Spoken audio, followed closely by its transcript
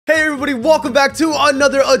everybody, welcome back to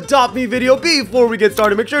another Adopt Me video. Before we get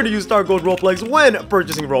started, make sure to use STARCODE Roplex when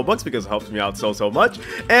purchasing Roblox because it helps me out so much.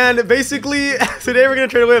 And basically, today we're going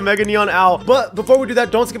to trade away a Mega Neon Owl. But before we do that,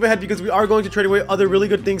 don't skip ahead because we are going to trade away other really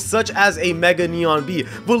good things such as a Mega Neon Bee.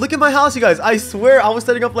 But look at my house, you guys. I swear I was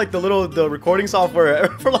setting up like the recording software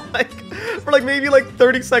for maybe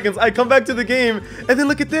 30 seconds. I come back to the game and then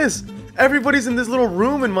look at this. Everybody's in this little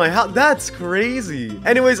room in my house. That's crazy.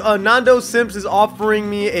 Anyways, Nando Simps is offering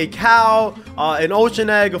me a cow, an ocean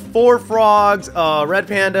egg, 4 frogs, a red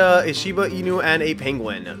panda, a Shiba Inu, and a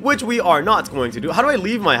penguin, which we are not going to do. How do I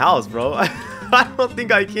leave my house, bro? I don't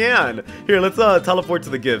think I can. Here, let's teleport to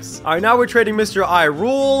the gifts. All right, now we're trading Mr. I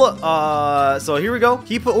Rule. So here we go.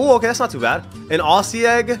 He put, oh, okay, that's not too bad. An Aussie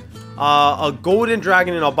egg. A golden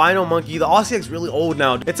dragon and albino monkey. The Aussie egg's really old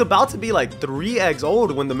now. It's about to be like 3 eggs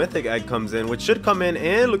old when the mythic egg comes in, which should come in,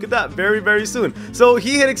 and look at that, very soon. So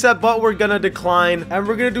he hit accept, but we're gonna decline, and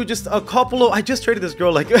we're gonna do just a couple of, I just traded this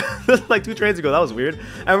girl like 2 trades ago. That was weird.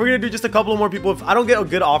 And we're gonna do just a couple of more people. If I don't get a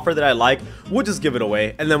good offer that I like, we'll just give it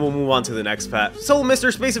away, and then we'll move on to the next pet. So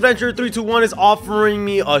Mr. Space Adventure 321 is offering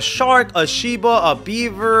me a shark, a Shiba, a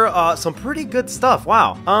beaver, some pretty good stuff.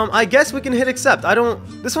 Wow. I guess we can hit accept.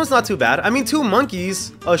 This one's not too bad. I mean, 2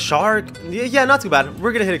 monkeys, a shark. Yeah, not too bad.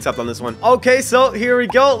 We're gonna hit accept on this one. Okay, so here we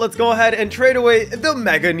go. Let's go ahead and trade away the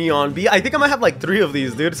Mega Neon Bee. I think I might have like 3 of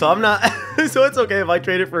these, dude. So I'm not. So it's okay if I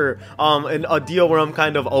trade it for a deal where I'm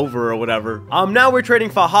kind of over or whatever. Now we're trading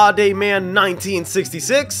Fahade Man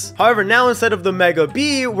 1966. However, now instead of the Mega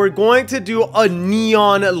Bee, we're going to do a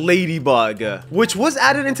Neon Ladybug, which was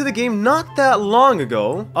added into the game not that long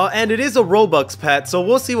ago. And it is a Robux pet, so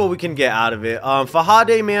we'll see what we can get out of it.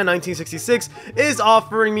 Fahade Man 1966 is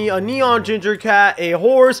offering me a neon ginger cat, a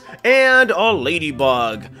horse, and a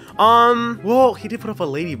ladybug. Well, he did put up a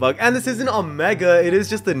ladybug, and this isn't a mega, it is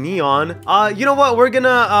just a neon. You know what, we're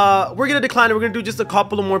gonna decline it. We're gonna do just a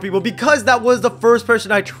couple of more people because that was the first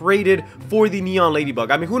person I traded for the neon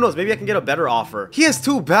ladybug. I mean, who knows, maybe I can get a better offer. He has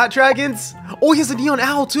 2 bat dragons. Oh, he has a neon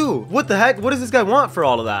owl too. What the heck? What does this guy want for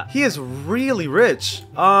all of that? He is really rich.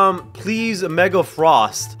 Please, Mega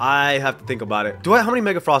Frost. I have to think about it. How many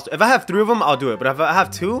Mega Frost? If I have 3 of them, I'll do it. But if I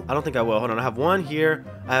have 2, I don't think I will. Hold on, I have 1 here.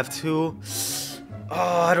 I have 2. Oh,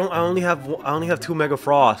 I only have 2 Mega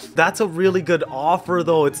Frost. That's a really good offer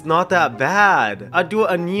though. It's not that bad. I'd do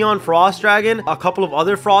a neon frost dragon, a couple of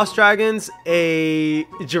other frost dragons, a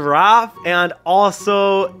giraffe, and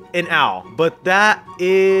also an owl. But that's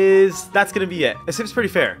gonna be it. It seems pretty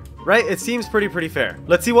fair, right? It seems pretty fair.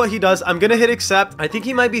 Let's see what he does. I'm gonna hit accept. I think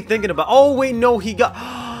he might be thinking about, oh wait, no, he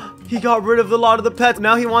got rid of a lot of the pets.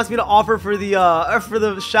 Now he wants me to offer for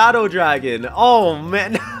the shadow dragon. Oh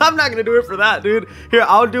man, I'm not gonna do it for that, dude. Here,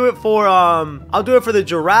 I'll do it for the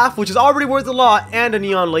giraffe, which is already worth a lot, and a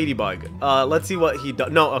neon ladybug. Let's see what he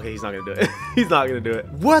does. No, okay, he's not gonna do it. He's not gonna do it.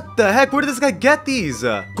 What the heck? Where did this guy get these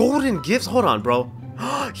golden gifts? Hold on, bro.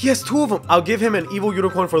 He has 2 of them. I'll give him an evil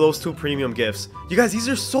unicorn for those 2 premium gifts. You guys, these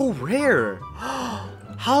are so rare.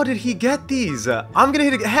 How did he get these? I'm gonna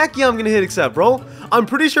hit, heck yeah, I'm gonna hit accept, bro. I'm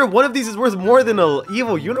pretty sure one of these is worth more than an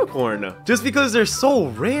evil unicorn. Just because they're so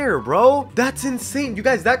rare, bro. That's insane. You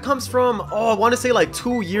guys, that comes from, oh, I want to say like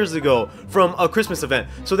 2 years ago from a Christmas event.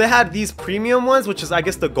 So they had these premium ones, which is, I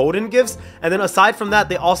guess, the golden gifts. And then aside from that,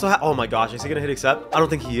 they also have, oh my gosh, is he gonna hit accept? I don't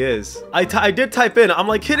think he is. I did type in, I'm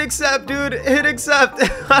like, hit accept, dude, hit accept.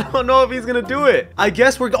 I don't know if he's gonna do it. I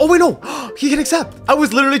guess we're, oh wait, no, he hit accept. I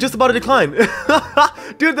was literally just about to decline.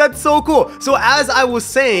 Dude, that's so cool. So as I was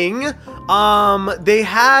saying, they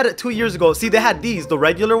had 2 years ago, see, they had these, the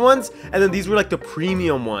regular ones, and then these were like the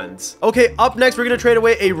premium ones. Okay, up next, we're gonna trade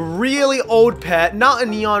away a really old pet, not a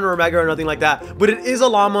neon or a mega or nothing like that, but it is a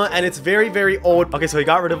llama, and it's very old. Okay, so he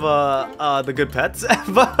got rid of the good pets,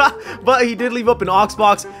 but he did leave up an ox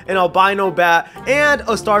box, an albino bat, and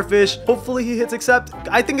a starfish. Hopefully he hits accept.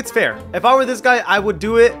 I think it's fair. If I were this guy, I would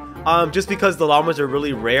do it. Just because the llamas are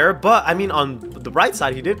really rare, but I mean, on the bright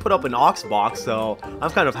side, he did put up an ox box, so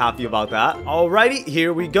I'm kind of happy about that. Alrighty,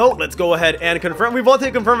 here we go. Let's go ahead and confirm. We both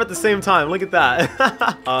hit confirm at the same time. Look at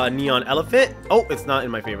that. Neon elephant. Oh, it's not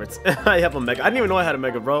in my favorites. I have a mega. I didn't even know I had a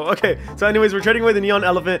mega, bro. Okay, so anyways, we're trading away the neon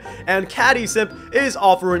elephant, and Caddy Simp is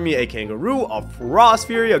offering me a kangaroo, a frost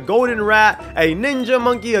fury, a golden rat, a ninja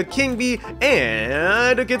monkey, a king bee,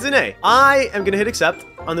 and a kitsune. I am gonna hit accept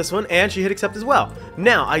on this one, and she hit accept as well.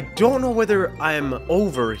 Now, I don't know whether I'm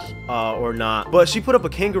over or not, but she put up a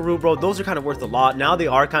kangaroo, bro. Those are kind of worth a lot. Now they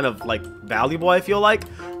are kind of like valuable, I feel like.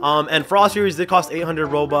 And Frost Furies did cost 800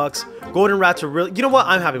 Robux. Golden Rats are really, you know what?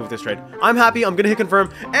 I'm happy with this trade. I'm happy. I'm gonna hit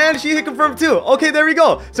confirm, and she hit confirm too. Okay, there we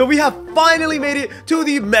go. So we have finally made it to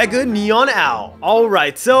the Mega Neon Owl.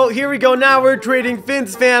 Alright, so here we go. Now we're trading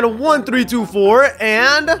Finspan 1324,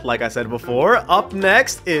 and like I said before, up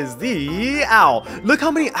next is the owl. Look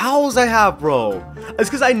how many owls I have, bro. It's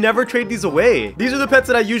because I never trade these away. These are the pets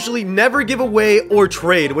that I usually never give away or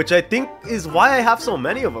trade, which I think is why I have so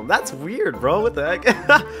many of them. That's weird, bro. What the heck?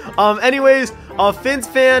 Anyways,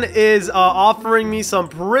 Finspan is offering me some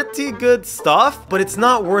pretty good stuff, but it's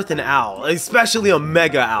not worth an owl, especially a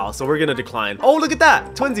mega owl, so we're gonna decline. Oh, look at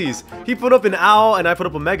that, twinsies. He put up an owl and I put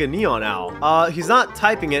up a mega neon owl. He's not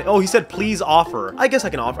typing it. Oh, he said please offer. I guess I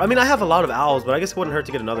can offer. I mean, I have a lot of owls, but I guess it wouldn't hurt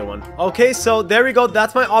to get another one. Okay, so there we go.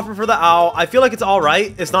 That's my offer for the owl. I feel like it's all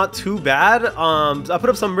right. It's not too bad. I put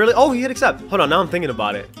up some really, oh, he hit accept. Hold on, now I'm thinking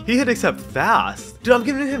about it. He hit accept fast. Dude, I'm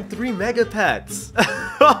giving him 3 mega pets.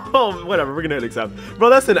 Oh, whatever, we're gonna hit accept.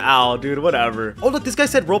 Bro, that's an owl, dude, whatever. Oh, look, this guy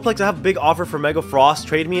said, Roplex, I have a big offer for Mega Frost.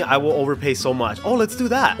 Trade me, I will overpay so much. Oh, let's do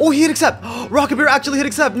that. Oh, he hit accept. Rocket Bear actually hit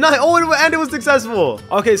accept. Nice. Oh, and it was successful.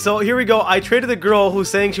 Okay, so here we go. I traded the girl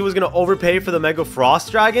who's saying she was gonna overpay for the Mega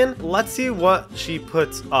Frost Dragon. Let's see what she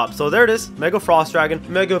puts up. So there it is. Mega Frost Dragon,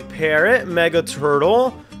 Mega Parrot, Mega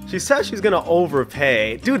Turtle. She says she's gonna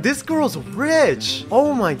overpay. Dude, this girl's rich.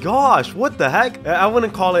 Oh my gosh, what the heck? I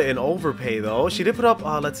wouldn't call it an overpay though. She did put up,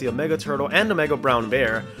 let's see, a Mega Turtle and a Mega Brown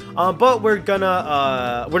Bear. But we're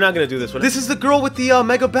not gonna do this one. This is the girl with the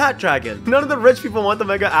Mega Bat Dragon. None of the rich people want the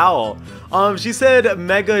Mega Owl. She said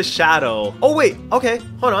Mega Shadow. Oh wait, okay,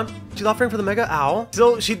 hold on. She's offering for the Mega Owl.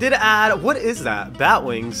 So she did add, what is that? Bat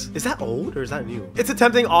wings. Is that old or is that new? It's a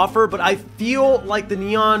tempting offer, but I feel like the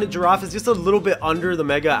Neon Giraffe is just a little bit under the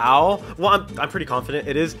Mega Owl. Well, I'm pretty confident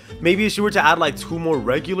it is. Maybe if she were to add like 2 more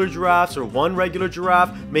regular giraffes or 1 regular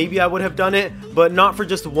giraffe, maybe I would have done it, but not for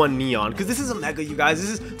just 1 Neon. Because this is a Mega, you guys.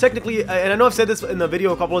 This is technically, and I know I've said this in the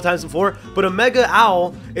video a couple of times before, but a Mega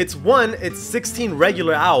Owl, it's 16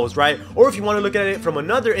 regular owls, right? Or if you want to look at it from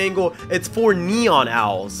another angle, it's 4 Neon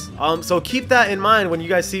Owls. So keep that in mind when you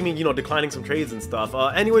guys see me, you know, declining some trades and stuff.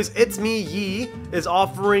 Anyways, It's Me Yi is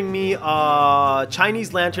offering me a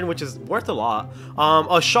Chinese lantern, which is worth a lot.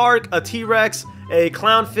 A shark, a T-Rex, a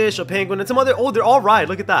clownfish, a penguin, and some other, oh, they're all right.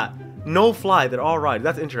 Look at that. No fly, they're all right.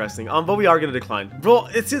 That's interesting. But we are gonna decline. Bro,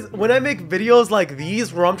 it's just when I make videos like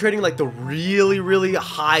these where I'm trading like the really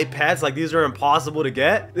high pets, like these are impossible to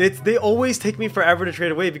get, they always take me forever to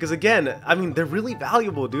trade away because again, I mean, they're really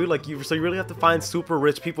valuable, dude. Like so you really have to find super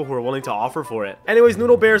rich people who are willing to offer for it. Anyways,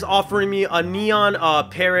 Noodle Bear's offering me a neon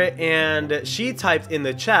parrot, and she typed in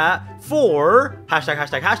the chat for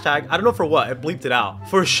hashtag. I don't know for what. It bleeped it out.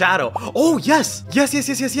 For Shadow. Oh, yes.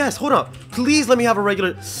 Hold up. Please let me have a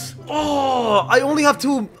regular. Oh, I only have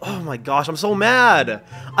 2. Oh my gosh, I'm so mad.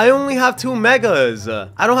 I only have 2 megas.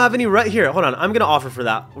 I don't have any right here. Hold on, I'm gonna offer for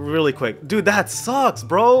that really quick. Dude, that sucks,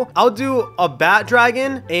 bro. I'll do a bat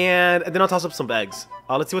dragon and then I'll toss up some eggs.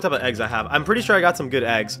 Let's see what type of eggs I have. I'm pretty sure I got some good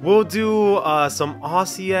eggs. We'll do some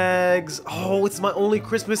Aussie eggs. Oh, it's my only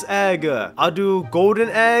Christmas egg. I'll do golden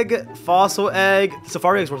egg, fossil egg.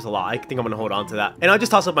 Safari egg's worth a lot. I think I'm gonna hold on to that. And I'll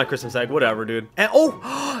just toss up my Christmas egg, whatever, dude. And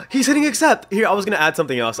oh, he's hitting accept. Here, I was gonna add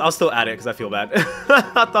something else. I'll still add it because I feel bad.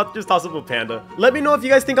 I thought just toss up a panda. Let me know if you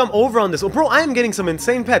guys think I'm over on this. Oh, bro, I am getting some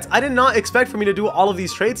insane pets. I did not expect for me to do all of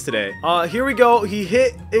these trades today. Here we go. He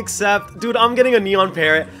hit accept. Dude, I'm getting a neon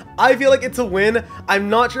parrot. I feel like it's a win. I'm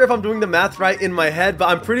not sure if I'm doing the math right in my head, but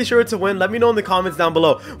I'm pretty sure it's a win. Let me know in the comments down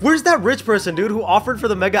below. Where's that rich person, dude, who offered for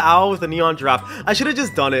the Mega Owl with the neon giraffe? I should have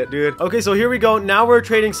just done it, dude. Okay, so here we go. Now we're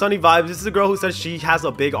trading Sunny Vibes. This is a girl who says she has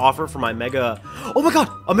a big offer for my Mega. Oh my god,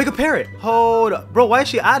 a Mega Parrot. Hold up. Bro, why is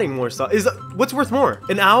she adding more stuff? What's worth more?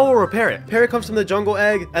 An owl or a parrot? Parrot comes from the jungle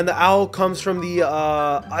egg, and the owl comes from the,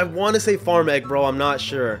 I want to say farm egg, bro. I'm not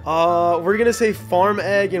sure. We're gonna say farm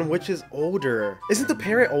egg, and which is older? Isn't the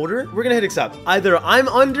parrot older? We're gonna hit accept. Either I'm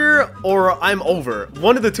under or I'm over.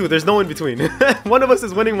 One of the two. There's no in between. One of us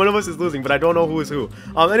is winning, one of us is losing, but I don't know who is who.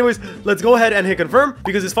 Anyways, let's go ahead and hit confirm,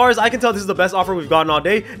 because as far as I can tell, this is the best offer we've gotten all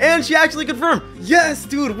day, and she actually confirmed. Yes,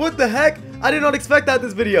 dude, what the heck? I did not expect that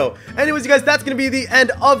this video. Anyways, you guys, that's gonna be the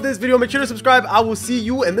end of this video. Make sure to subscribe. I will see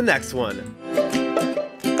you in the next one.